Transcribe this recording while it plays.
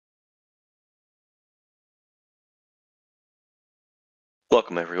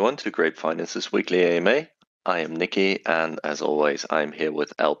Welcome everyone to Grape Finance's weekly AMA. I am Nikki, and as always, I'm here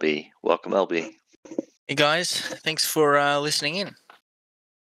with LB. Welcome, LB. Hey guys, thanks for listening in.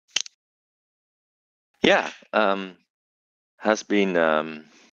 Yeah, has been a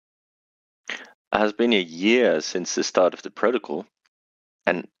year since the start of the protocol,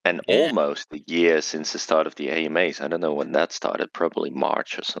 and almost a year since the start of the AMAs. I don't know when that started, probably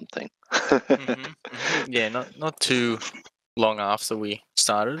March or something. Yeah, not too long after we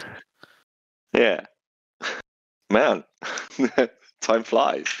started. Yeah, man, time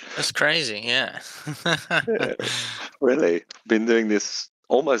flies. That's crazy. Yeah. Yeah, really, been doing this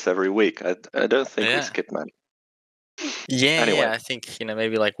almost every week. I don't think we Yeah. skip many. Yeah, Anyway. I think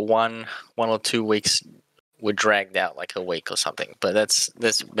maybe like one or 2 weeks were dragged out like a week or something. But that's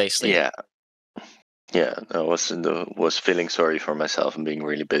basically Yeah. Yeah, I was feeling sorry for myself and being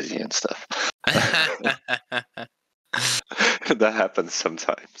really busy and stuff. That happens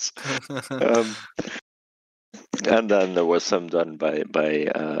sometimes. And then there was some done by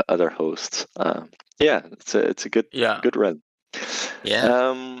other hosts. Yeah, it's a good run.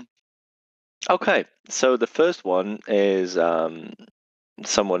 Yeah. Okay, so the first one is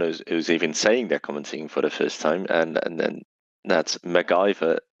someone who's even saying they're commenting for the first time, and then that's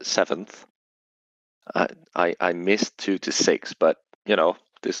MacGyver 7th. I missed 2 to 6, but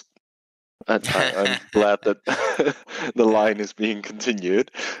this. I'm glad that the line is being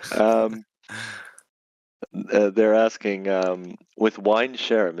continued. They're asking, with wine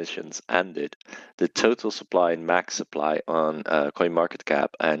share emissions ended, the total supply and max supply on CoinMarketCap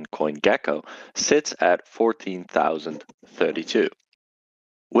and CoinGecko sits at 14,032.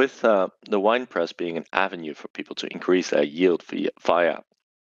 With the wine press being an avenue for people to increase their yield via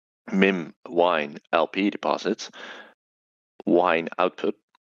MIM wine LP deposits, wine output,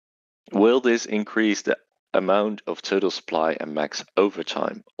 will this increase the amount of total supply and max over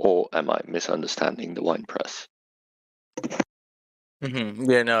time, or am I misunderstanding the wine press?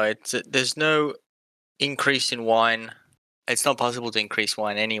 Yeah, no, there's no increase in wine. It's not possible to increase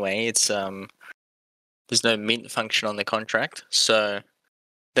wine anyway. It's there's no mint function on the contract, so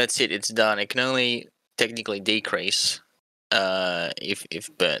that's it. It's done. It can only technically decrease if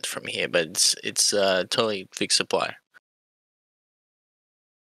burnt from here, but it's totally fixed supply.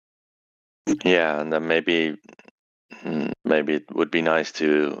 Yeah, and then maybe it would be nice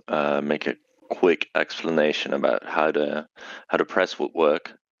to make a quick explanation about how the press would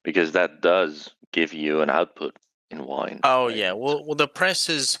work, because that does give you an output in wine. Oh right? Yeah, well the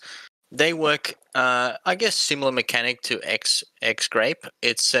presses, they work I guess similar mechanic to X Grape.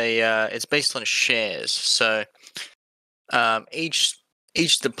 It's it's based on shares. So each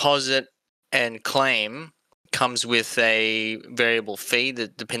deposit and claim comes with a variable fee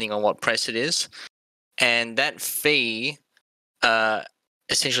that depending on what press it is, and that fee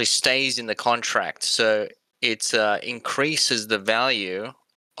essentially stays in the contract. So it increases the value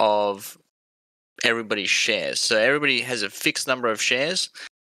of everybody's shares. So everybody has a fixed number of shares,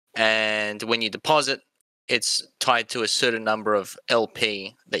 and when you deposit, it's tied to a certain number of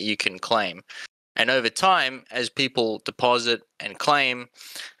LP that you can claim. And over time, as people deposit and claim,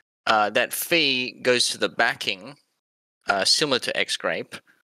 that fee goes to the backing, similar to X-Grape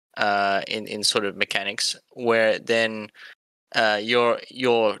in sort of mechanics, where then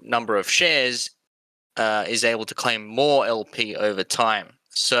your number of shares is able to claim more LP over time.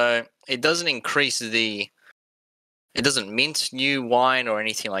 So it doesn't increase it doesn't mint new wine or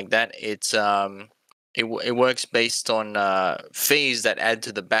anything like that. It works based on fees that add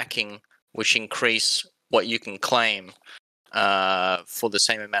to the backing, which increase what you can claim for the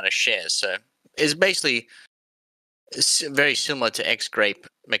same amount of shares. So it's basically very similar to X Grape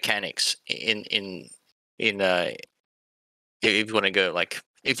mechanics in if you want to go like,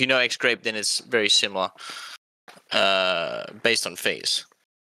 if you know X Grape, then it's very similar based on fees.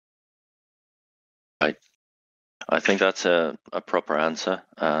 I think that's a proper answer,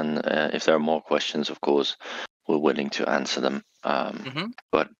 and if there are more questions, of course, we're willing to answer them,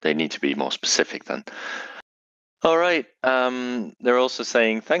 but they need to be more specific then. All right, they're also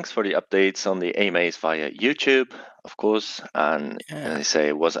saying thanks for the updates on the AMAs via YouTube, of course, and they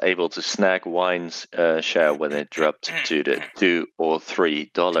say was able to snag wine's share when it dropped to the $2 or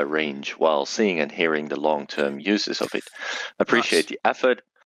 $3 range while seeing and hearing the long-term uses of it. Appreciate the effort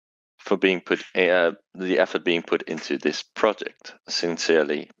for being put being put into this project.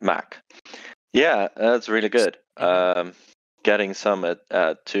 Sincerely, Mac. Yeah, that's really good. Getting some at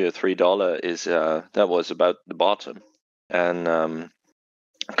 $2 or $3 is that was about the bottom, and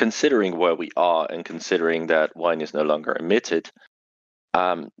considering where we are and considering that wine is no longer emitted,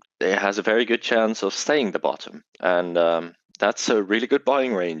 it has a very good chance of staying the bottom. And that's a really good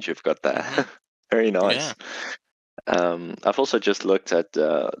buying range you've got there. Mm-hmm. Very nice. I've also just looked at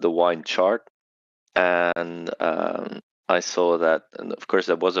the wine chart, and I saw that, and of course,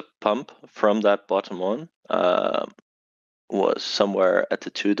 there was a pump from that bottom one. Was somewhere at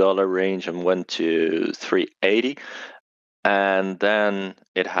the $2 range and went to 380, and then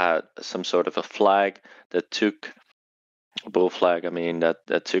it had some sort of a flag that took bull flag. I mean,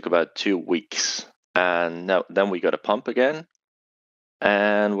 that took about 2 weeks, and now then we got a pump again,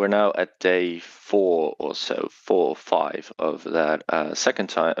 and we're now at day 4 or so, 4 or 5 of that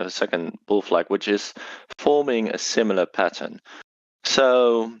second bull flag, which is forming a similar pattern.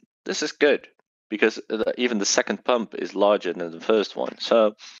 So this is good because even the second pump is larger than the first one.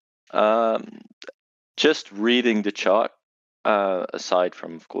 So just reading the chart, aside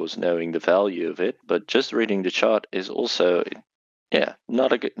from, of course, knowing the value of it, but just reading the chart is also,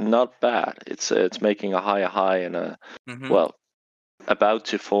 not bad. It's making a higher high and well, about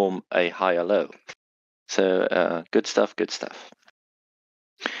to form a higher low. So good stuff, good stuff.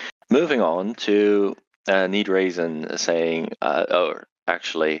 Moving on to Need Raisin saying, or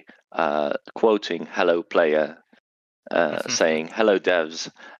actually quoting Hello Player, saying, "Hello devs,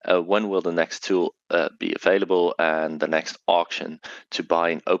 when will the next tool be available and the next auction to buy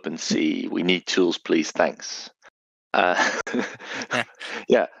in OpenSea? We need tools, please. Thanks."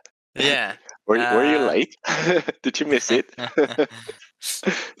 Yeah. Yeah. Were you late? Did you miss it?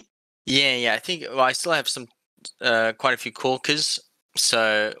 Yeah. I think I still have some quite a few corkers,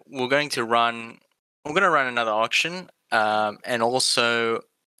 so we're going to run another auction, and also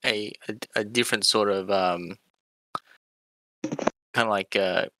a different sort of kind of like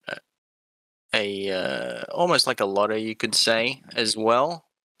a almost like a lotto, you could say, as well.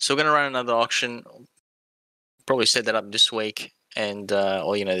 So we're going to run another auction. Probably set that up this week, and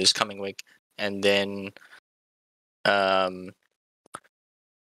or this coming week, and then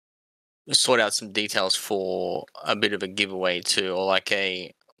sort out some details for a bit of a giveaway too, or like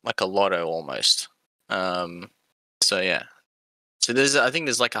a lotto almost. So yeah. So I think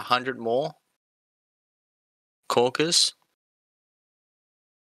there's like 100 more corkers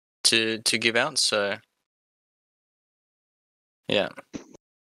to give out. So yeah.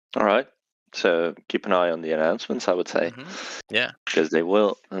 All right. So keep an eye on the announcements, I would say. Yeah. Because they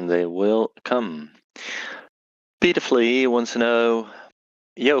will come. Peter Flea wants to know,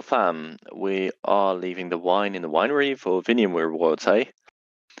 yo fam, we are leaving the wine in the winery for Vinium rewards, eh?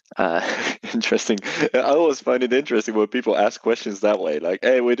 Interesting. I always find it interesting when people ask questions that way, like,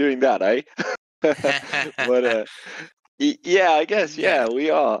 hey, we're doing that, eh? But yeah, I guess, yeah, we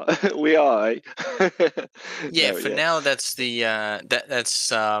are. We are, eh? Yeah, No, for now that's the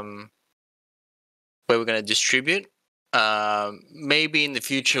that's where we're going to distribute. Maybe in the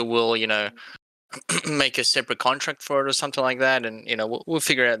future we'll make a separate contract for it or something like that, and we'll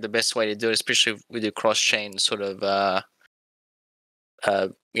figure out the best way to do it, especially if we do cross chain sort of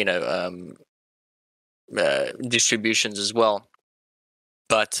distributions as well.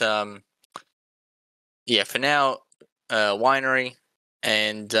 But yeah, for now, winery,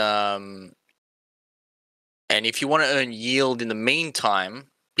 and if you want to earn yield in the meantime,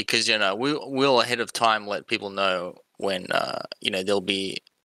 because we'll ahead of time let people know when there'll be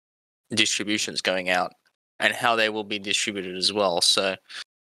distributions going out and how they will be distributed as well. So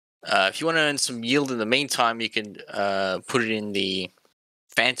if you want to earn some yield in the meantime, you can put it in the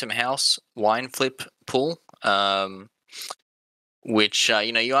Phantom House wine flip pool, which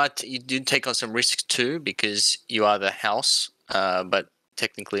you do take on some risks too, because you are the house, but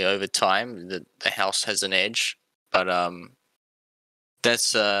technically over time the house has an edge. But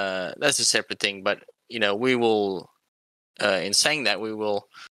that's a separate thing. But we will, in saying that, we will,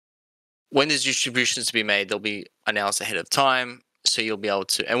 when there's distributions to be made, they'll be announced ahead of time, so you'll be able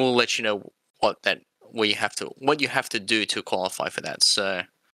to, and we'll let you know what you have to do to qualify for that. So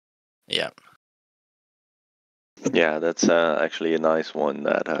yeah. Yeah, that's actually a nice one.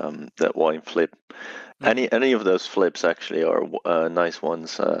 That wine flip. Any of those flips actually are nice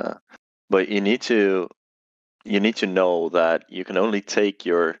ones. But you need to know that you can only take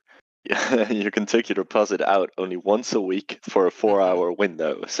your you can take your deposit out only once a week for a 4-hour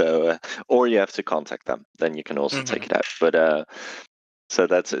window. So or you have to contact them. Then you can also take it out. But so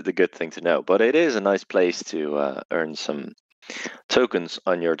that's the good thing to know. But it is a nice place to earn some tokens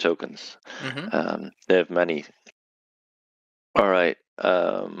on your tokens. They have many. All right.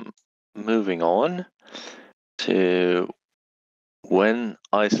 Moving on to when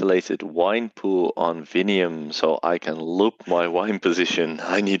isolated wine pool on Vinium so I can loop my wine position.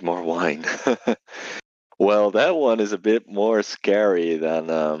 I need more wine. Well, that one is a bit more scary than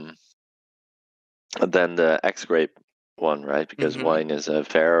the X Grape one, right? Because wine is a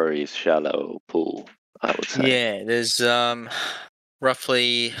very shallow pool, I would say. Yeah, there's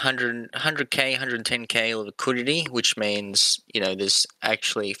roughly 100k, 110k liquidity, which means there's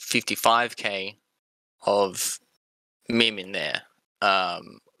actually 55k of meme in there.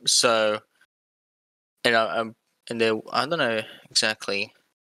 So and there, I don't know exactly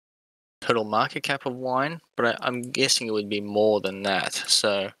total market cap of wine, but I'm guessing it would be more than that.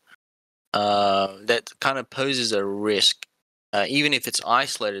 So that kind of poses a risk. Even if it's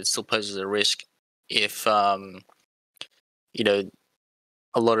isolated, it still poses a risk if a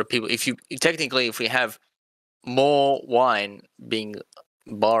lot of people. If we have more wine being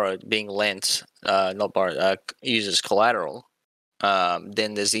borrowed, being lent, not borrowed, used as collateral,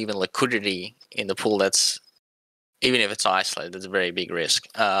 then there's even liquidity in the pool. That's even if it's isolated, that's a very big risk.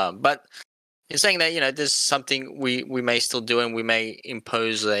 But in saying that, there's something we may still do, and we may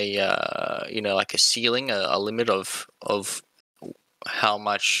impose a like a ceiling, a limit of how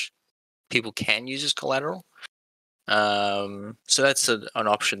much people can use as collateral. So that's an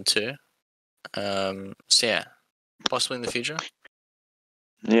option too. So yeah, possibly in the future.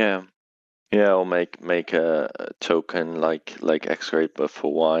 Yeah, or make a token like X-Grape but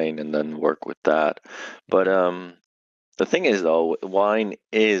for wine, and then work with that. But the thing is, though, wine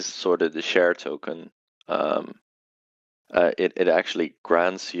is sort of the share token. It actually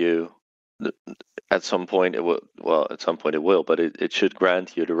grants you at some point it will, at some point it will, but it should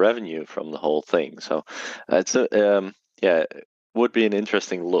grant you the revenue from the whole thing. So it's would be an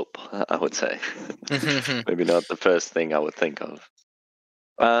interesting loop, I would say. Maybe not the first thing I would think of.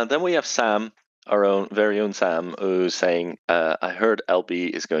 Then we have Sam, our own very own Sam, who's saying, I heard LB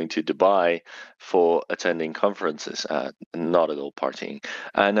is going to Dubai for attending conferences, not at all partying.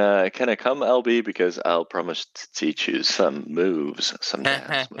 And can I come, LB? Because I'll promise to teach you some moves, some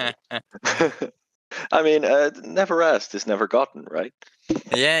dance moves. I mean, never asked is never gotten, right?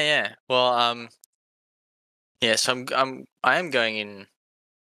 Yeah. Well, yeah. So I am going in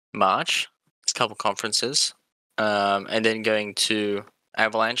March. It's a couple conferences, and then going to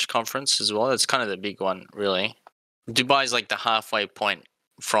Avalanche conference as well. That's kind of the big one, really. Dubai is like the halfway point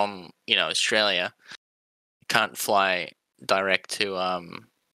from Australia. You can't fly direct to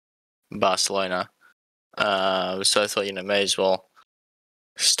Barcelona, so I thought may as well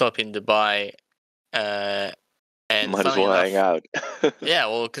stop in Dubai. And Might as funnily well hang enough, out. yeah.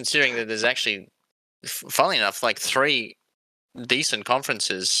 Well, considering that there's actually, funnily enough, like 3 decent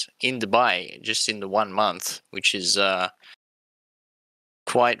conferences in Dubai just in the 1 month, which is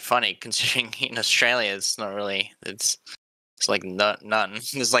quite funny considering in Australia it's not really. It's like none.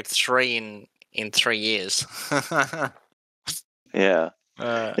 There's like 3 in 3 years. Yeah.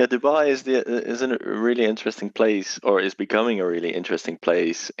 Dubai is a really interesting place, or is becoming a really interesting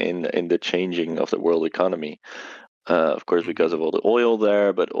place in the changing of the world economy. Of course, because of all the oil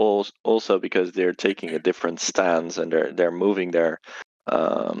there, but also because they're taking a different stance, and they're moving their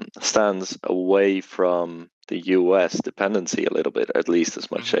stance away from the U.S. dependency a little bit, at least as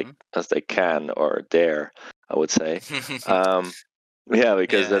much as they can or dare, I would say. Yeah,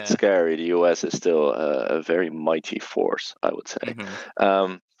 because that's Yeah. scary. The U.S. is still a very mighty force, I would say.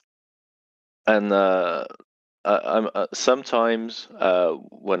 And I'm sometimes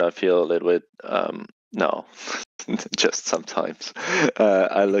when I feel a little bit no, just sometimes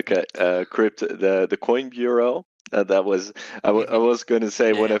I look at crypto, the Coin Bureau. That was I was going to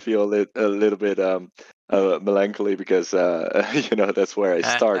say when I feel a little bit melancholy, because that's where I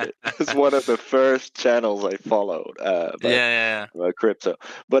started. It's one of the first channels I followed about crypto.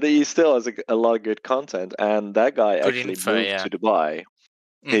 But he still has a lot of good content, and that guy Good actually info, moved yeah. to Dubai.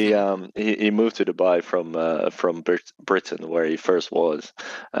 He moved to Dubai from Britain, where he first was,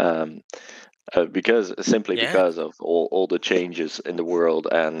 because of all the changes in the world,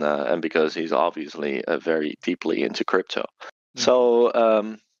 and because he's obviously very deeply into crypto.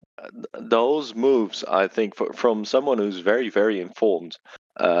 So those moves, I think, from someone who's very, very informed,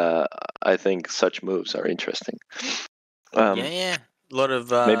 I think such moves are interesting. A lot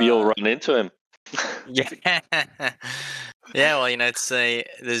of maybe you'll run into him. Yeah. Yeah, well,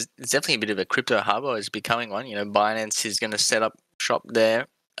 there's definitely a bit of a crypto hub, or is becoming one. Binance is going to set up shop there.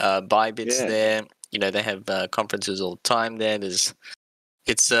 Bybit's there. They have conferences all the time there. They're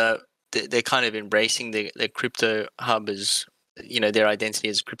kind of embracing the crypto hub as their identity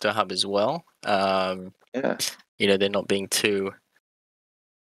as a crypto hub as well. They're not being too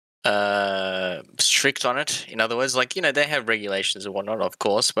strict on it. In other words, they have regulations and whatnot, of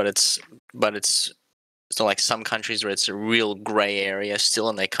course, but it's not like some countries where it's a real gray area still,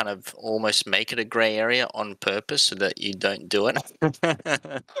 and they kind of almost make it a gray area on purpose so that you don't do it.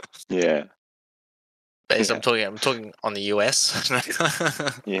 Yeah. I'm talking on the US.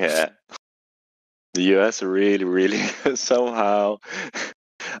 Yeah. The US really somehow.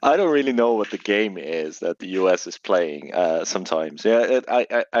 I don't really know what the game is that the US is playing. Sometimes, yeah,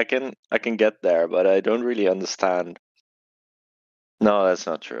 I can get there, but I don't really understand. No, that's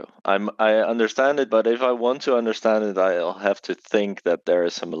not true. I understand it, but if I want to understand it, I'll have to think that there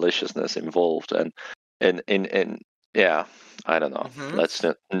is some maliciousness involved, and in yeah, I don't know. Mm-hmm. Let's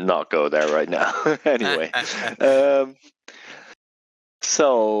not go there right now. Anyway, um,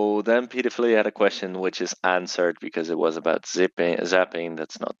 so then Peter Flea had a question which is answered because it was about zapping.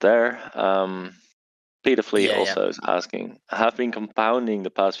 That's not there. Peter Flea Yeah. also is asking, have been compounding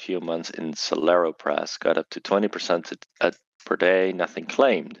the past few months in Solero Press, got up to 20% per day, nothing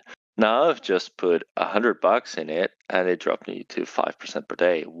claimed. Now I've just put $100 in it and it dropped me to 5% per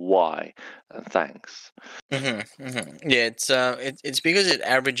day. Why? And thanks. Yeah, it's because it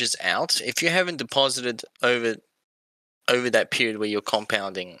averages out. If you haven't deposited over that period where you're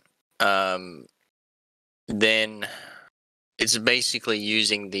compounding, then it's basically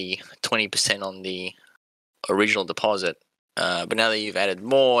using the 20% on the original deposit. But now that you've added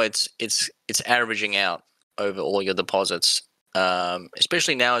more, it's averaging out over all your deposits.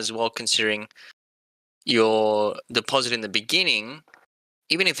 Especially now as well, considering your deposit in the beginning,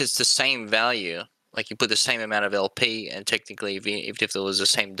 even if it's the same value, like you put the same amount of LP, and technically, if there was the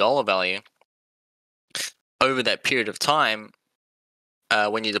same dollar value over that period of time,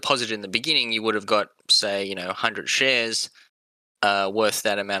 when you deposited in the beginning, you would have got, say, 100 shares worth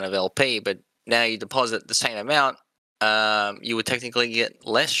that amount of LP. But now you deposit the same amount, you would technically get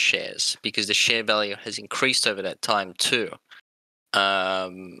less shares because the share value has increased over that time too.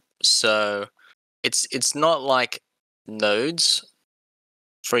 So it's not like nodes,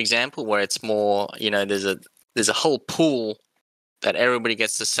 for example, where it's more, there's a whole pool that everybody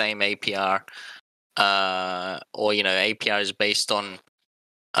gets the same APR, or APR is based on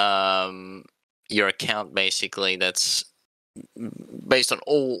your account, basically. That's based on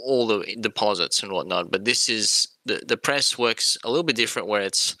all the deposits and whatnot. But this is the press works a little bit different, where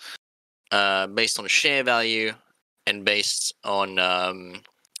it's based on share value and based on an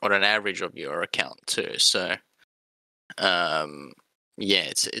average of your account too. So yeah,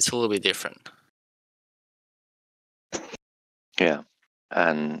 it's a little bit different. Yeah,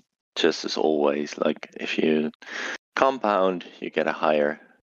 and just as always, like if you compound, you get a higher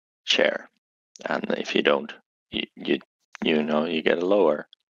share, and if you don't, you get a lower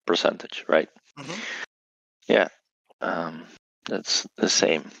percentage, right? Mm-hmm. Yeah, that's the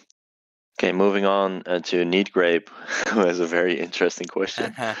same. Okay, moving on to Neat Grape, who has a very interesting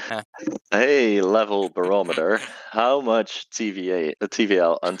question. Hey, level barometer, how much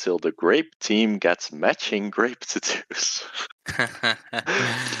TVL until the Grape team gets matching grape tattoos?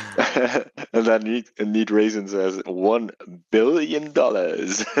 And then Neat Raisin says $1 billion. Yeah,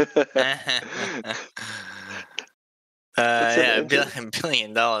 $1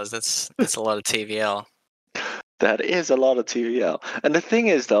 billion. That's a lot of TVL. That is a lot of TVL. And the thing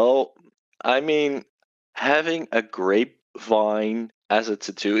is, though, I mean, having a grapevine as a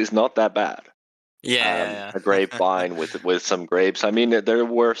tattoo is not that bad. Yeah. A grapevine with some grapes. I mean, there are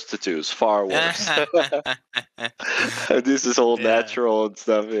worse tattoos, far worse. This is all natural and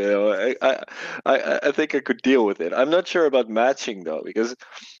stuff. I think I could deal with it. I'm not sure about matching though, because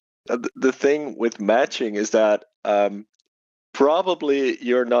the thing with matching is that probably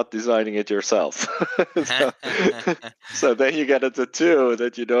you're not designing it yourself. So then you get a tattoo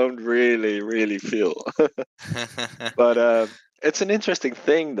that you don't really feel. But it's an interesting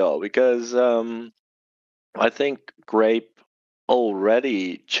thing though, because I think grape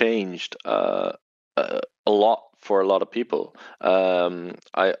already changed a lot for a lot of people.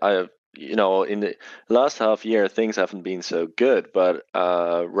 In the last half year, things haven't been so good, but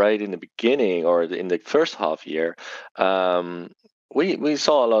right in the beginning or in the first half year, we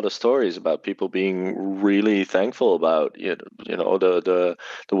saw a lot of stories about people being really thankful about the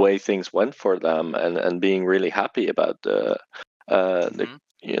way things went for them, and being really happy about their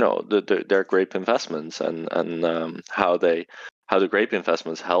grape investments, and how the grape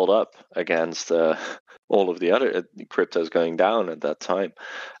investments held up against all of the other cryptos going down at that time.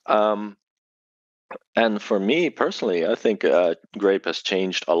 And for me personally, I think grape has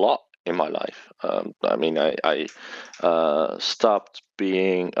changed a lot in my life. I mean, I stopped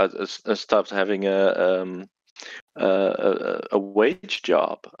stopped having a wage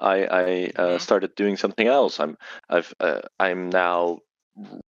job. I started doing something else. I'm now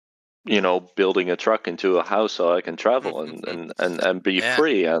building a truck into a house so I can travel and be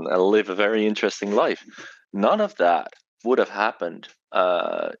free and live a very interesting life. None of that would have happened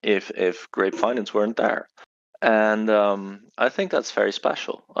if Grape Finance weren't there. And I think that's very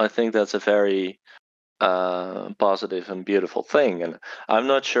special. I think that's a very positive and beautiful thing. And I'm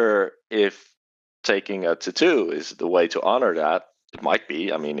not sure if taking a tattoo is the way to honor that. It might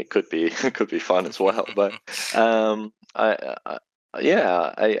be. I mean, it could be. It could be fun as well. But I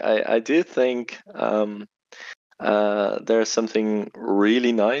do think there's something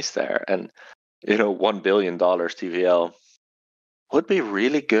really nice there, and $1 billion TVL would be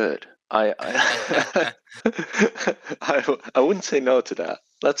really good. I I wouldn't say no to that.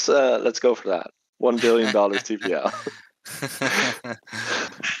 Let's go for that. $1 billion TVL.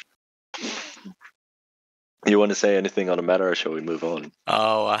 You want to say anything on the matter, or shall we move on?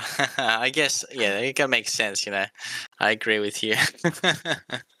 Oh, I guess it can make sense. I agree with you.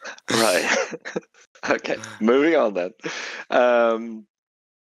 Right. Okay, moving on then.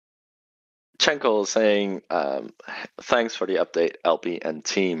 Chenko saying, thanks for the update, LP and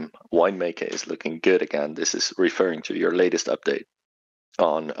team. Winemaker is looking good again. This is referring to your latest update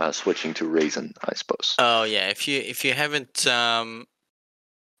on switching to raisin, I suppose. Oh yeah, if you haven't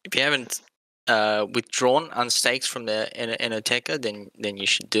withdrawn unstaked from the Enoteca, then you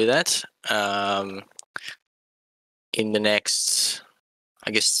should do that. In the next,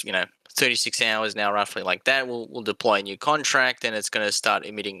 I guess 36 hours now, roughly like that, we'll deploy a new contract, and it's going to start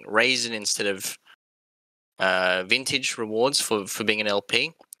emitting raisin instead of vintage rewards for being an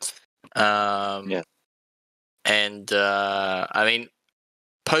LP. Yeah. And I mean,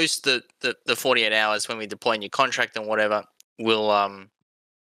 post the 48 hours when we deploy a new contract and whatever, we'll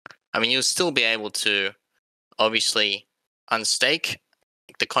you'll still be able to obviously unstake.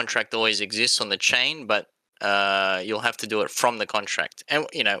 The contract always exists on the chain, but you'll have to do it from the contract. And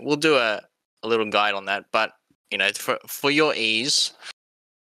we'll do a little guide on that. But for your ease,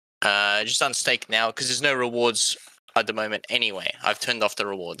 just unstake now, because there's no rewards at the moment anyway. I've turned off the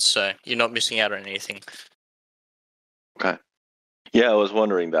rewards, so you're not missing out on anything. Okay. Yeah, I was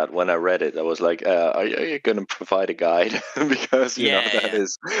wondering that when I read it. I was like, are you going to provide a guide? Because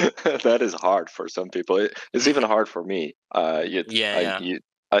that is hard for some people. It's even hard for me.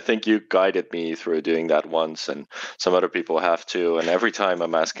 I think you guided me through doing that once, and some other people have too. And every time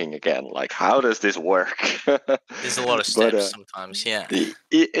I'm asking again, like, how does this work? There's a lot of steps sometimes. Yeah.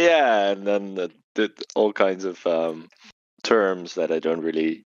 Yeah, and then all kinds of terms that I don't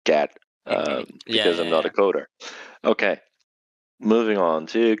really get because I'm not a coder. Okay. Moving on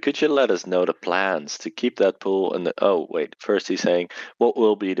to, could you let us know the plans to keep that pool? And first he's saying, what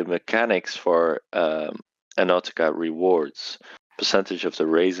will be the mechanics for Anautica rewards? Percentage of the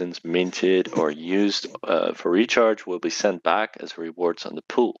raisins minted or used for recharge will be sent back as rewards on the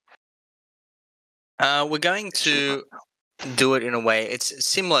pool. We're going to do it in a way, it's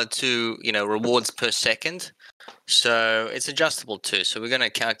similar to rewards per second, so it's adjustable too. So we're going to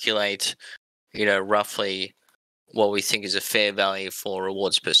calculate roughly what we think is a fair value for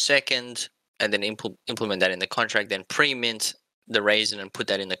rewards per second, and then implement that in the contract, then pre-mint the raisin and put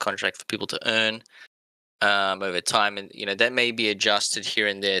that in the contract for people to earn over time. And that may be adjusted here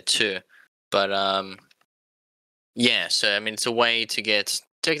and there too, but so I mean, it's a way to get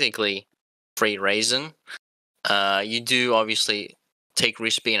technically free raisin. You do obviously take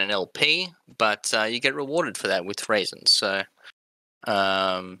risk being an LP, but you get rewarded for that with raisins. So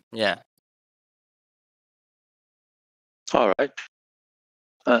yeah. All right.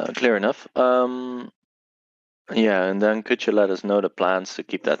 Clear enough. Yeah, and then could you let us know the plans to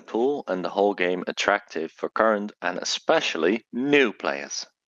keep that pool and the whole game attractive for current and especially new players?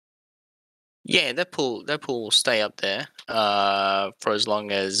 Yeah, that pool will stay up there for as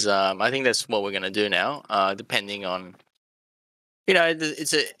long as I think that's what we're gonna do now. Depending on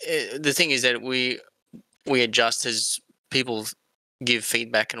the thing is that we adjust as people give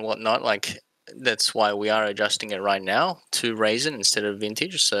feedback and whatnot. Like that's why we are adjusting it right now to raisin instead of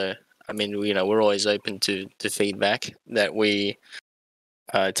vintage. So I mean, we're always open to feedback that we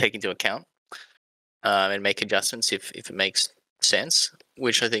take into account and make adjustments if it makes sense,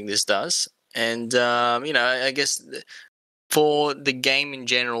 which I think this does. And I guess for the game in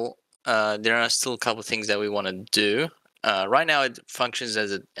general, there are still a couple of things that we want to do. Right now, it functions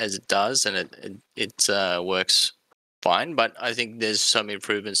as it does, and it works fine. But I think there's some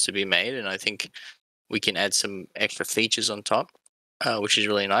improvements to be made, and I think we can add some extra features on top, which is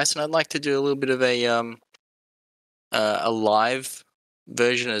really nice. And I'd like to do a little bit of a live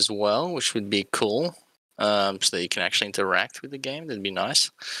version as well, which would be cool, so that you can actually interact with the game. That'd be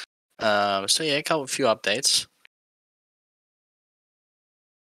nice. So yeah, a few updates.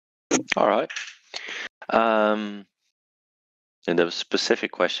 All right. And the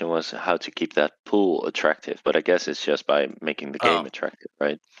specific question was how to keep that pool attractive, but I guess it's just by making the game attractive,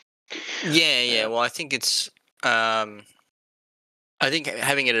 right? Yeah. Well, I think it's I think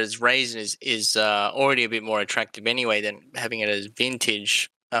having it as raisin is already a bit more attractive anyway than having it as vintage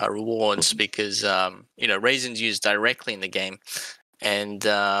rewards, because raisins used directly in the game, and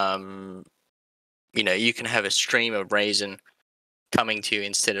you can have a stream of raisin coming to you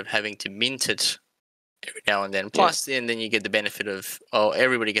instead of having to mint it every now and then. Plus, and then you get the benefit of,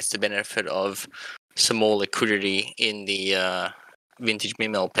 everybody gets the benefit of some more liquidity in the vintage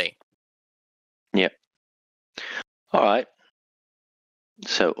Mim LP. Yeah. All right.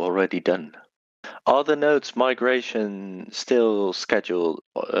 So already done. Are the nodes migration still scheduled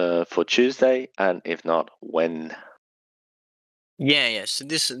for Tuesday? And if not, when? Yeah. So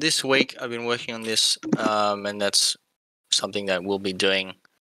this week I've been working on this, and that's something that we'll be doing,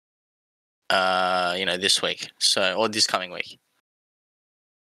 this week. Or this coming week.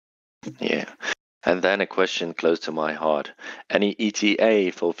 Yeah. And then a question close to my heart. Any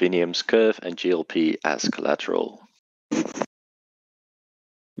ETA for Vinium's curve and GLP as collateral?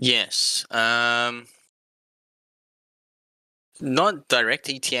 Yes. Not direct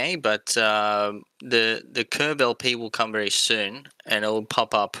ETA, but the curve LP will come very soon, and it will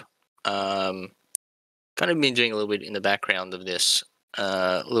pop up. Kind of been doing a little bit in the background of this,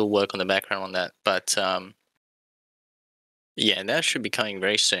 a little work on the background on that, but yeah, that should be coming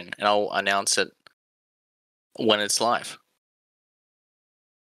very soon, and I'll announce it when it's live.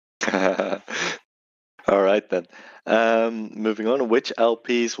 All right then. Moving on, which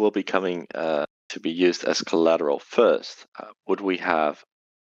LPs will be coming to be used as collateral first? Would we have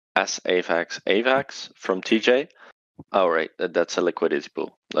SAVAX from TJ? Oh, right, that's a liquidity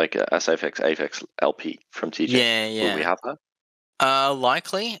pool, like SAVAX LP from TJ. Yeah. Will we have that?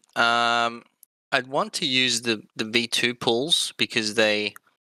 Likely. I'd want to use the V2 pools because they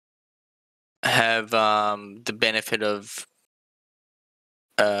have the benefit of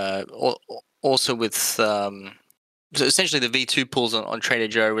also with so essentially the V2 pools on Trader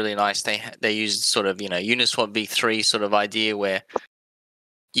Joe are really nice. They use sort of Uniswap V3 sort of idea where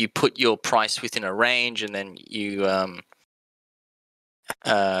you put your price within a range, and then you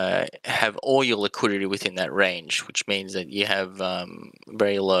have all your liquidity within that range, which means that you have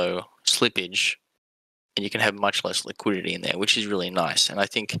very low slippage, and you can have much less liquidity in there, which is really nice. And I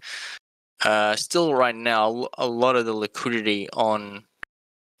think still right now, a lot of the liquidity on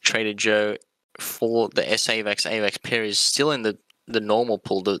Trader Joe for the SAVAX AVAX pair is still in the normal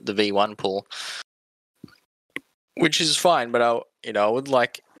pool, the V1 pool, which is fine. But I would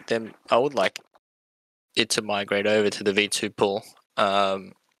like it to migrate over to the V2 pool.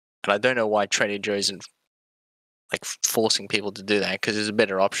 And I don't know why Trader Joe isn't like forcing people to do that, because there's a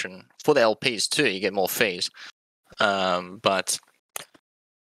better option for the LPs too. You get more fees. But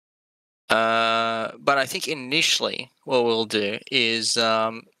I think initially what we'll do is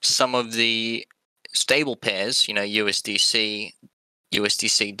some of the stable pairs, USDC,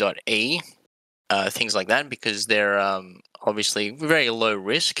 USDC.E, things like that, because they're obviously very low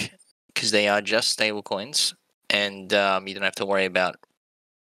risk because they are just stable coins, and you don't have to worry about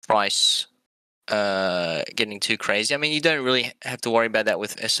price getting too crazy. I mean, you don't really have to worry about that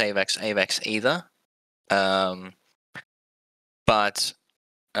with SAVAX AVAX either. But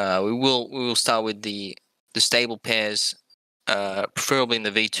we will start with the stable pairs, preferably in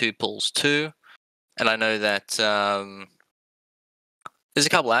the V2 pools too. And I know that there's a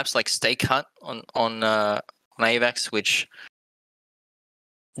couple apps like Stake Hut on AVAX, which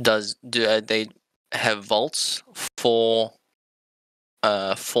they have vaults for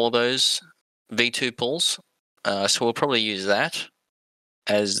those V2 pools. So we'll probably use that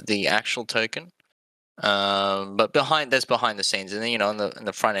as the actual token. But that's behind the scenes, and then on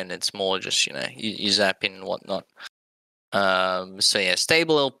the front end, it's more just you zap in and whatnot. So yeah,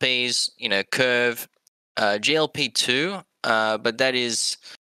 stable LPs, Curve, GLP2, but that is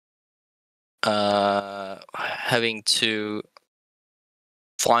having to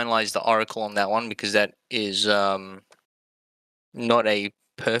finalize the oracle on that one, because that is not a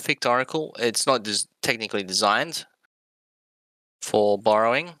perfect oracle. It's not technically designed for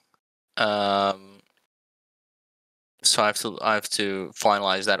borrowing. So I have to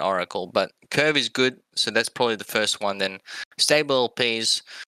finalize that oracle. But Curve is good, so that's probably the first one. Then stable LPs,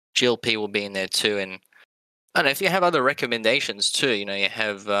 GLP will be in there too. And I don't know if you have other recommendations too. You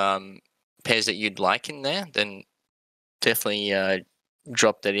have pairs that you'd like in there, then definitely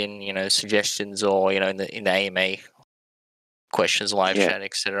drop that in. Suggestions, or in the AMA questions, live chat,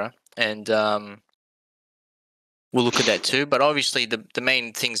 etc. And we'll look at that too. But obviously, the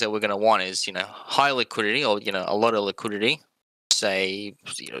main things that we're going to want is high liquidity, or a lot of liquidity. say,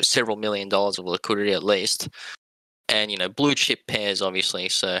 several $1 million of liquidity at least, and blue chip pairs obviously.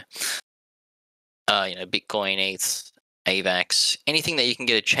 So Bitcoin, ETH, AVAX, anything that you can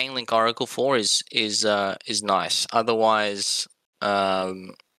get a Chainlink Oracle for is nice. Otherwise,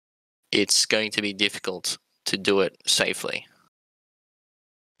 it's going to be difficult to do it safely.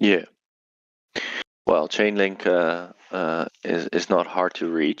 Yeah. Well, Chainlink is not hard to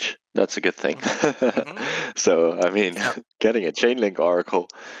reach. That's a good thing. So, I mean, getting a Chainlink Oracle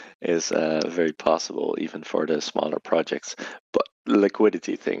is very possible even for the smaller projects. But the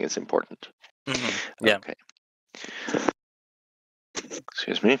liquidity thing is important. Yeah. Okay.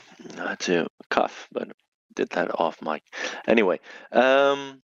 Excuse me. I had to cough, but did that off mic. Anyway,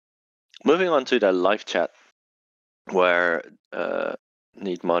 moving on to the live chat, where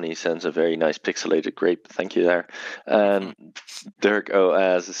Need Money sends a very nice pixelated grape. Thank you there. And Dirk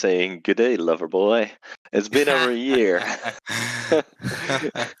OAS is saying, "Good day, lover boy. It's been over a year."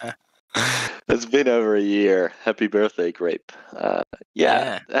 It's been over a year. Happy birthday, grape.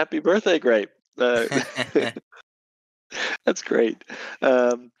 Yeah, happy birthday, grape. That's great.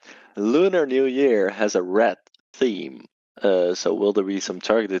 Lunar New Year has a red theme. So will there be some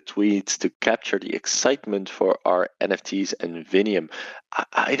targeted tweets to capture the excitement for our NFTs and Vinium?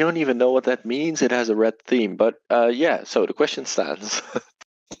 I don't even know what that means. It has a red theme, but yeah. So the question stands.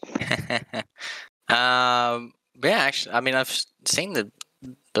 Yeah, actually, I mean, I've seen the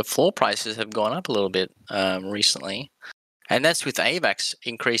floor prices have gone up a little bit recently, and that's with AVAX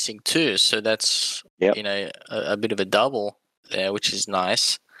increasing too. So that's a bit of a double there, which is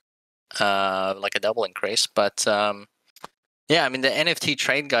nice, like a double increase. But yeah, I mean, the NFT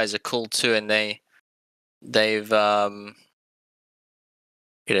trade guys are cool too, and they've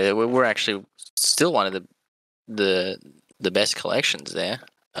we're actually still one of the best collections there,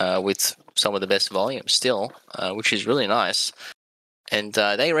 with some of the best volume still, which is really nice. And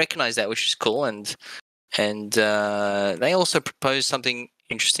they recognize that, which is cool. And they also proposed something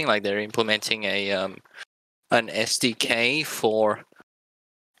interesting, like they're implementing an SDK for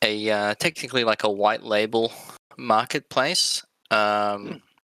a technically like a white label marketplace,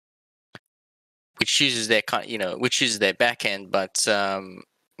 which uses their which is their backend, but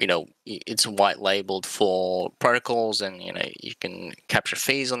it's white labeled for protocols, and you can capture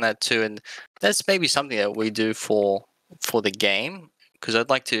fees on that too. And that's maybe something that we do for the game, because I'd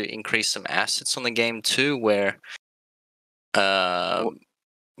like to increase some assets on the game too, where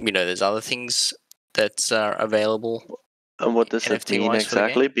there's other things that are available. And what does it mean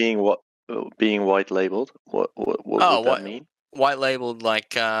exactly? Being white labeled? What would that mean? White labeled,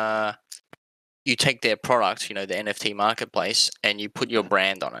 like you take their product, the NFT marketplace, and you put your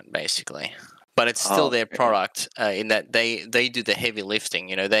brand on it, basically. But it's still their product, in that they do the heavy lifting.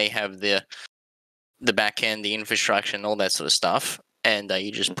 They have the back end, the infrastructure, and all that sort of stuff, and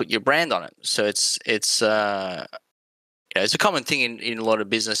you just put your brand on it. So it's it's a common thing in a lot of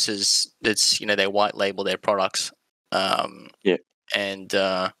businesses. That's they white label their products, and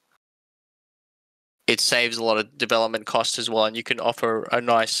it saves a lot of development costs as well, and you can offer a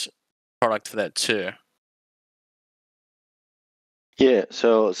nice product for that too. Yeah,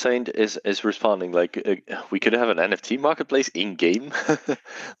 so Saint is responding like, we could have an NFT marketplace in game.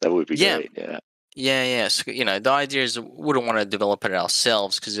 That would be great. Yeah. So, the idea is we wouldn't want to develop it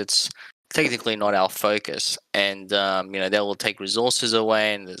ourselves because it's technically not our focus, and that will take resources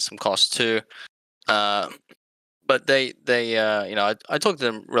away, and there's some cost too. But they I talk to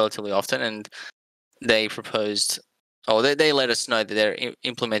them relatively often, and they proposed, they let us know that they're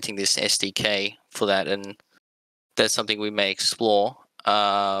implementing this SDK for that, and that's something we may explore.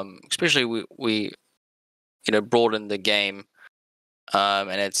 Especially we broaden the game,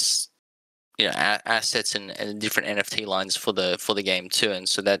 and it's assets and different NFT lines for the game too. And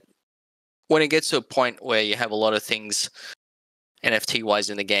so that when it gets to a point where you have a lot of things NFT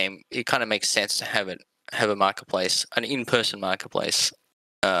wise in the game, it kind of makes sense to have a marketplace, an in-person marketplace.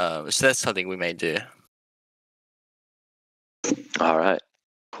 So that's something we may do. All right,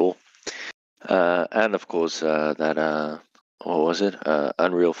 cool. And of course, that what was it?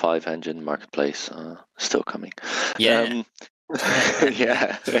 Unreal 5 engine marketplace still coming. Yeah.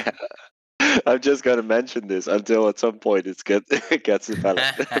 Yeah. I'm just gonna mention this until at some point it gets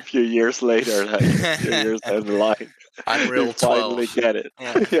developed. A few years later, like a few years down the line, Unreal 12. Finally get it.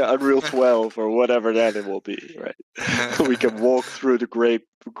 Yeah, Unreal 12 or whatever that it will be. Right. We can walk through the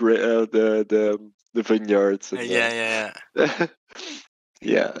the vineyards. And, yeah.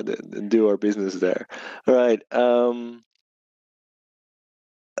 Yeah, and do our business there. All right.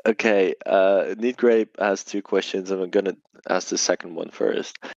 Okay. Neat Grape has two questions, and I'm gonna ask the second one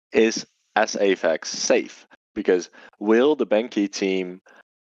first. Is SAFX safe? because will the Benki team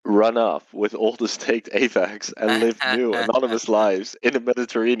run off with all the staked AVAX and live new anonymous lives in the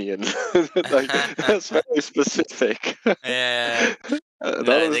Mediterranean? Like, that's very specific. Yeah. No, Anonymous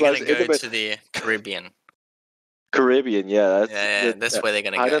they're gonna lives in go the to the Caribbean. Caribbean. Yeah, That's where they're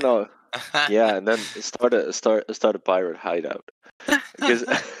gonna I go. don't know. Yeah, and then start a pirate hideout, because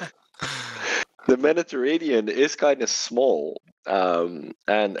the Mediterranean is kind of small, and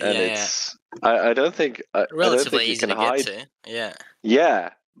Yeah. it's I don't think I don't Relatively think you easy can to get hide. to. Yeah.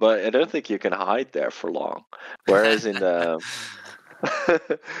 Yeah, but I don't think you can hide there for long. Whereas in the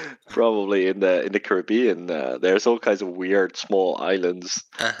probably in the Caribbean, there's all kinds of weird small islands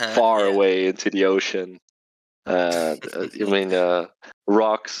far Yeah. away into the ocean. I mean,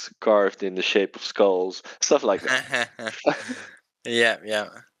 rocks carved in the shape of skulls, stuff like that. Yeah, yeah.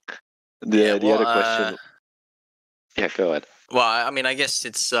 Yeah, The other question, yeah, go ahead. well, I mean, I guess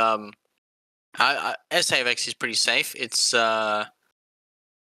it's SAFX is pretty safe. It's yeah.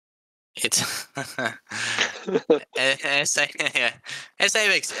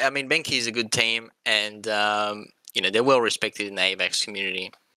 SAFX. I mean, Benki is a good team, and they're well respected in the AVAX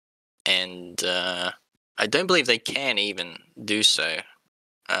community, and I don't believe they can even do so,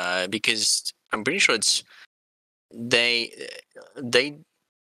 because I'm pretty sure it's they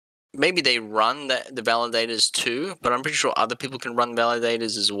maybe they run the validators too, but I'm pretty sure other people can run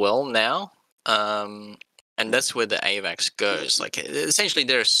validators as well now. And that's where the AVAX goes. Like, essentially,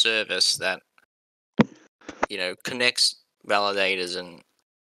 they're a service that connects validators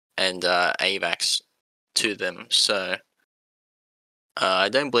and AVAX to them. So I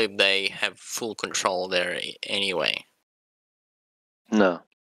don't believe they have full control there anyway. No.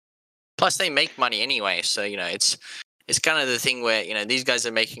 Plus, they make money anyway, so it's kind of the thing where these guys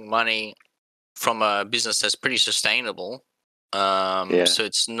are making money from a business that's pretty sustainable. So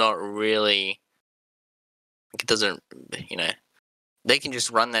it's not really. It doesn't. They can just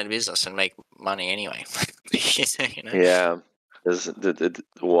run that business and make money anyway. Yeah.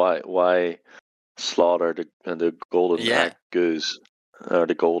 Why slaughter the golden egg goose, or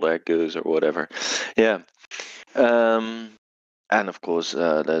the gold egg goose, or whatever? Yeah. And of course,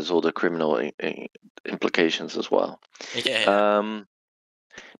 there's all the criminal implications as well. Yeah.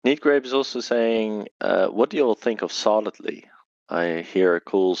 Neat Grape is also saying, what do you all think of Solidly? I hear a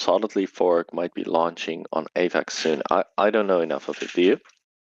cool Solidly fork might be launching on AVAX soon. I don't know enough of it. Do you?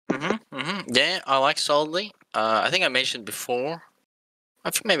 Yeah, I like Solidly. I think I mentioned before. I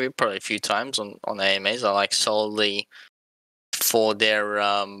think maybe probably a few times on AMAs. I like Solidly for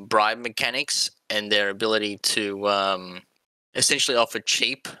their bribe mechanics and their ability to essentially offer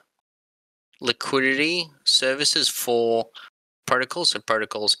cheap liquidity services for protocols, so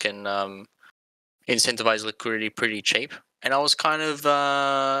protocols can incentivize liquidity pretty cheap. And I was kind of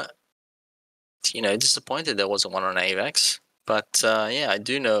disappointed there wasn't one on AVAX, but yeah, I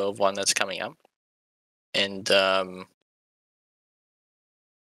do know of one that's coming up, and I'm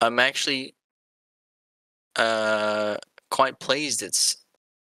actually quite pleased it's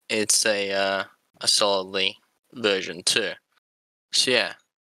a Solidly version too. So yeah,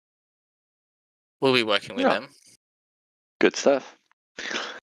 we'll be working with them. Good stuff.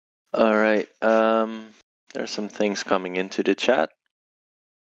 All right. There's some things coming into the chat.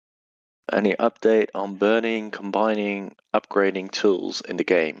 Any update on burning, combining, upgrading tools in the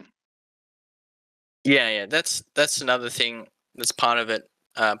game? Yeah. That's another thing. That's part of it.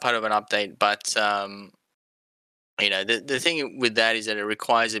 Part of an update, but the thing with that is that it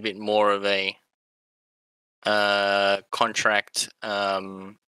requires a bit more of a contract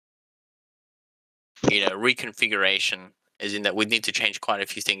reconfiguration, as in that we need to change quite a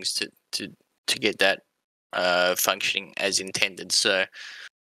few things to get that functioning as intended. So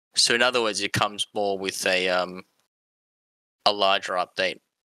in other words, it comes more with a larger update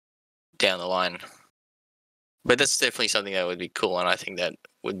down the line. But that's definitely something that would be cool, and I think that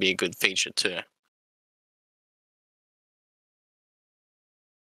would be a good feature too.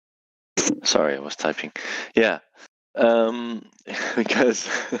 Sorry, I was typing. Yeah, because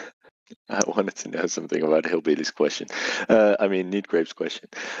I wanted to know something about Hillbilly's question. I mean, Neat Grape's question.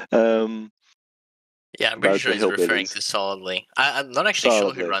 Yeah, I'm pretty sure he's referring to Solidly. I'm not actually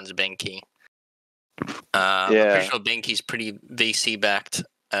sure who runs Benki. I'm pretty sure Benki's pretty VC backed.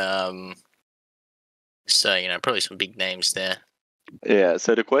 So probably some big names there. Yeah,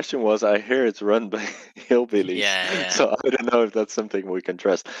 so the question was, I hear it's run by hillbillies. Yeah. So I don't know if that's something we can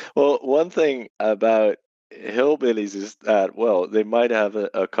trust. Well, one thing about hillbillies is that, well, they might have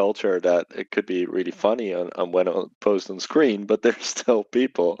a culture that it could be really funny on when on post on screen, but they're still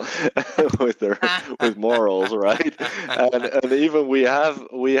people with morals, right? And even we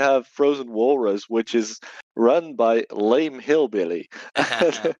have Frozen Walrus, which is run by lame hillbilly.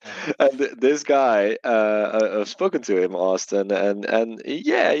 And this guy, I've spoken to him, Austin, and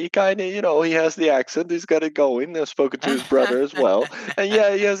yeah, he kind of, he has the accent. He's got it going. I've spoken to his brother as well, and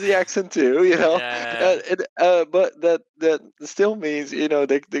yeah, he has the accent too. Yeah. But that still means,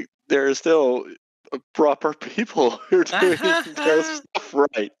 there are still proper people who are doing their stuff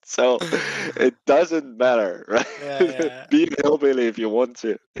right. So it doesn't matter, right? Yeah, Be a hillbilly if you want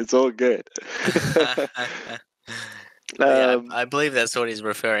to. It's all good. yeah. Yeah, I believe that's what he's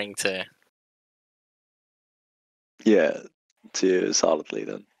referring to. Yeah, to solidly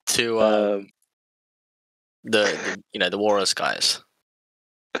then. To the Walrus guys.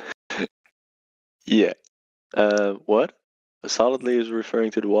 Yeah. What? Solidly is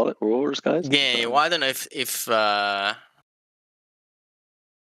referring to the Walrus guys? Yeah, well, I don't know if I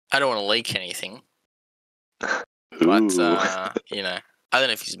don't want to leak anything, but Ooh. I don't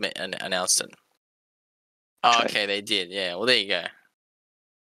know if he's announced it. Oh, okay, they did. Yeah, well, there you go.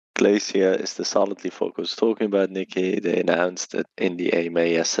 Glacia is the solidly focused. Talking about Nikki, they announced it in the AMA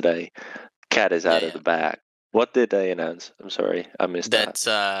yesterday. Cat is out of the bag. What did they announce? I'm sorry, I missed that.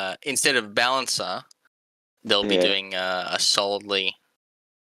 That instead of balancer, they'll be doing a solidly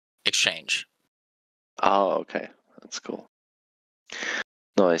exchange. Oh, okay, that's cool.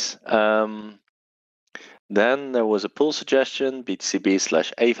 Nice. Then there was a pool suggestion,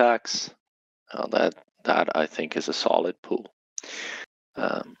 BTCB/AVAX. That I think is a solid pool.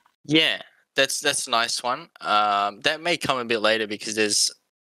 Yeah, that's a nice one. That may come a bit later because there's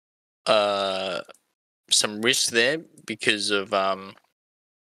some risk there because of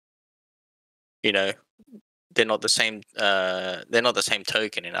they're not the same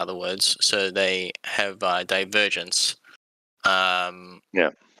token, in other words, so they have divergence.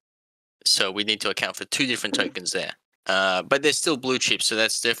 Yeah. So we need to account for two different tokens there. But they're still blue chips, so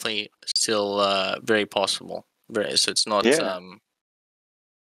that's definitely still very possible. So it's not. Yeah.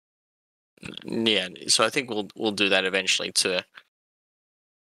 Yeah. So I think we'll do that eventually too.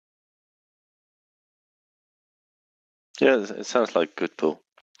 Yeah, it sounds like a good pool.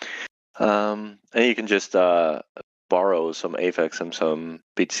 And you can just borrow some AVAX and some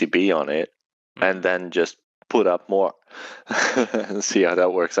BTCB on it, and then just put up more and see how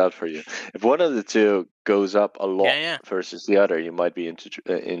that works out for you. If one of the two goes up a lot versus the other, you might be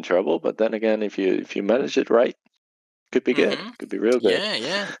in trouble. But then again, if you manage it right, could be good. Could be real good.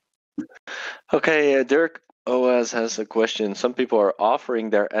 Yeah. Okay, Dirk OS has a question. Some people are offering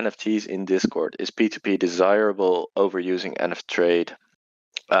their NFTs in Discord. Is P2P desirable over using NFT trade?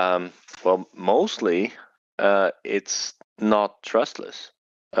 Well, mostly it's not trustless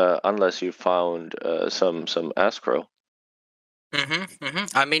unless you found some escrow.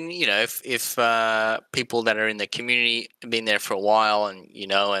 I mean, if people that are in the community have been there for a while and you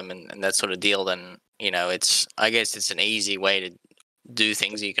know them and that sort of deal, then I guess it's an easy way to do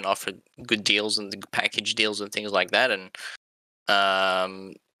things. You can offer good deals and package deals and things like that, and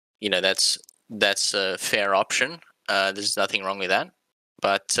that's a fair option. There's nothing wrong with that,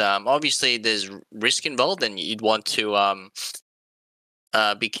 but obviously there's risk involved, and you'd want to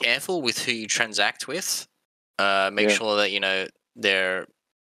be careful with who you transact with. Make sure that they're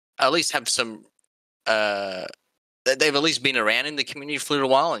at least have some they've at least been around in the community for a little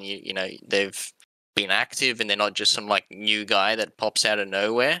while, and they've been active, and they're not just some like new guy that pops out of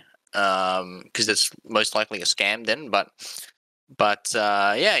nowhere, because that's most likely a scam then. But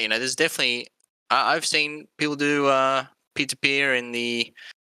yeah, there's definitely I've seen people do peer-to-peer in the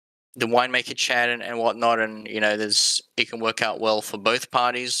winemaker chat and whatnot, and it can work out well for both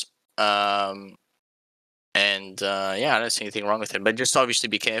parties. And yeah, I don't see anything wrong with it, but just obviously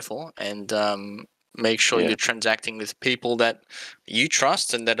be careful and make sure you're transacting with people that you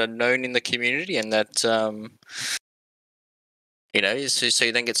trust and that are known in the community, and that so you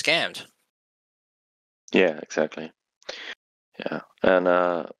don't get scammed. Yeah, exactly. Yeah, and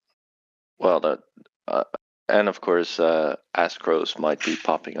well, that and of course, escrows might be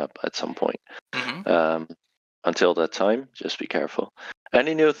popping up at some point. Until that time, just be careful.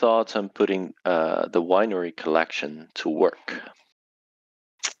 Any new thoughts on putting the winery collection to work?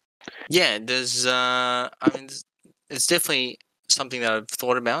 Yeah, there's it's definitely something that I've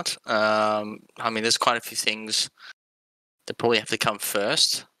thought about. I mean, there's quite a few things that probably have to come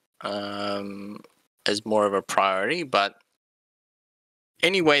first as more of a priority, but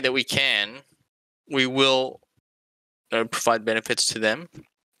any way that we can, we will provide benefits to them,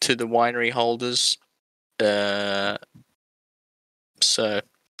 to the winery holders. So,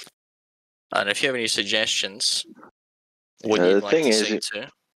 and if you have any suggestions, what you'd like to see too.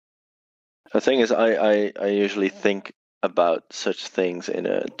 The thing is, I usually think about such things in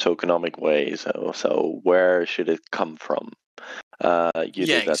a tokenomic way. So where should it come from? You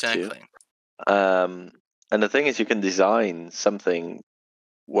Yeah, do that too. exactly. And the thing is, you can design something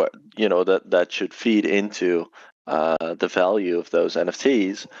what that should feed into the value of those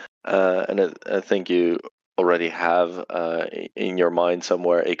NFTs, and I think you already have in your mind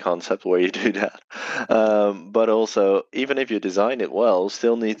somewhere a concept where you do that. But also, even if you design it well,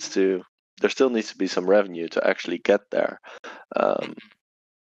 there still needs to be some revenue to actually get there. Um,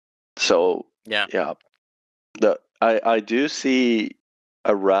 so Yeah. yeah, I do see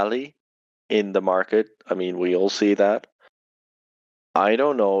a rally in the market. I mean, we all see that. I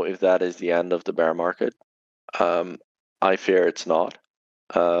don't know if that is the end of the bear market. Um, I fear it's not.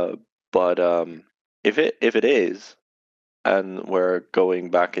 Uh, but if it is, and we're going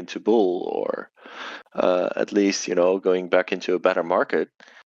back into bull, or at least going back into a better market,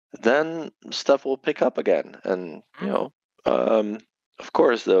 then stuff will pick up again. And um, of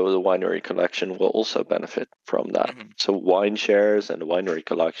course, the winery collection will also benefit from that. So wine shares and the winery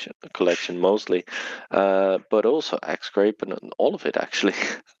collection mostly, but also X Grape and all of it actually,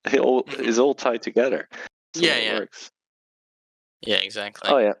 is all tied together. That's the way it Yeah. works. Yeah, exactly.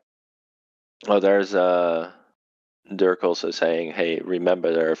 Oh yeah. Oh, there's Dirk also saying, "Hey,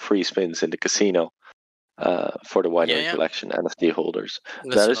 remember there are free spins in the casino for the winery Yeah. collection NFT holders."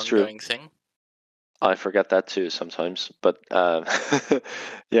 That's That an is true. ongoing thing. I forget that too sometimes, but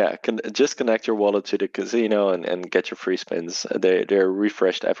yeah, just connect your wallet to the casino and get your free spins. They're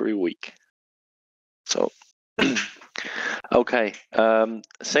refreshed every week. So okay,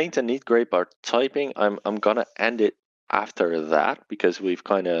 Saint and Neat Grape are typing. I'm gonna end it after that because we've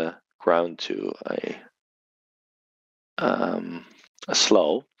kind of ground to a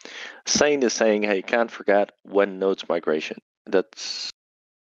slow. Saint is saying, "Hey, can't forget when nodes migration." That's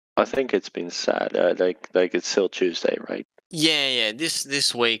I think it's been said. Like it's still Tuesday, right? Yeah.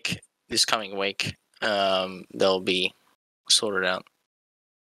 This week, this coming week, they'll be sorted out.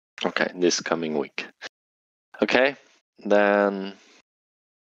 Okay, this coming week. Okay, then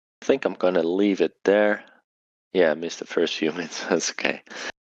I think I'm gonna leave it there. Yeah, I missed the first few minutes. That's okay.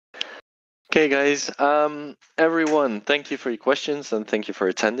 Okay, guys. Everyone, thank you for your questions and thank you for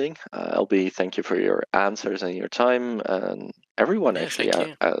attending. LB, thank you for your answers and your time. And everyone, Yeah, actually,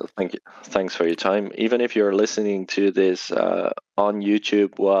 thank you. thank you. Thanks for your time. Even if you're listening to this on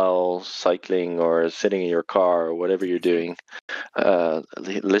YouTube while cycling or sitting in your car or whatever you're doing,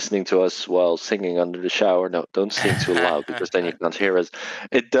 listening to us while singing under the shower. No, don't sing too loud because then you can't hear us.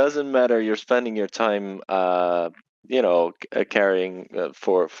 It doesn't matter. You're spending your time, carrying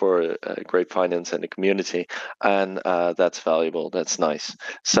for Grape Finance and the community, and that's valuable. That's nice.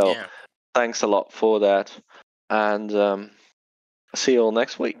 So Yeah. thanks a lot for that, and see you all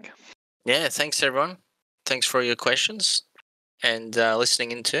next week. Yeah, thanks everyone. Thanks for your questions and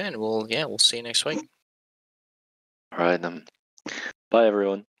listening in too, and we'll see you next week. All right, bye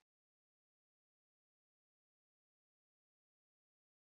everyone.